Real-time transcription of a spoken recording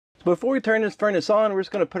Before we turn this furnace on, we're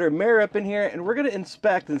just going to put our mirror up in here and we're going to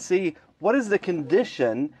inspect and see what is the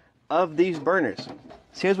condition of these burners.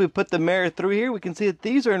 See, as we put the mirror through here, we can see that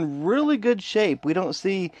these are in really good shape. We don't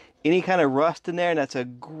see any kind of rust in there, and that's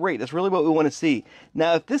really what we want to see.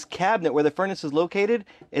 Now, if this cabinet where the furnace is located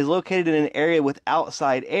in an area with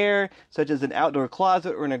outside air, such as an outdoor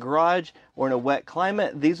closet or in a garage or in a wet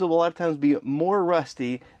climate, these will a lot of times be more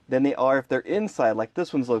rusty than they are if they're inside, like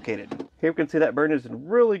this one's located. Here we can see that burner is in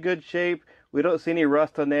really good shape. We don't see any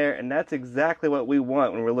rust on there, and that's exactly what we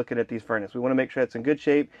want when we're looking at these furnaces. We want to make sure it's in good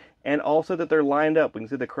shape, and also that they're lined up. We can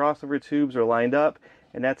see the crossover tubes are lined up,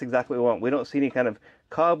 and that's exactly what we want. We don't see any kind of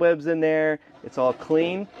cobwebs in there. It's all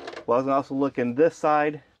clean. Well, I was also looking this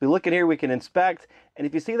side. If we look in here, we can inspect, and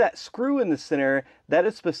if you see that screw in the center, that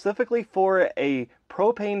is specifically for a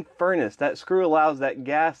propane furnace. That screw allows that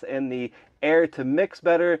gas and the air to mix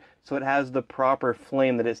better, so it has the proper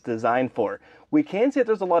flame that it's designed for. We can see that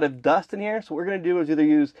there's a lot of dust in here, so what we're going to do is either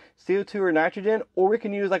use CO2 or nitrogen, or we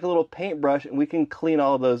can use like a little paintbrush and we can clean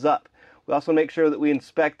all of those up. We also make sure that we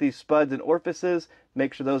inspect these spuds and orifices,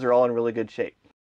 make sure those are all in really good shape.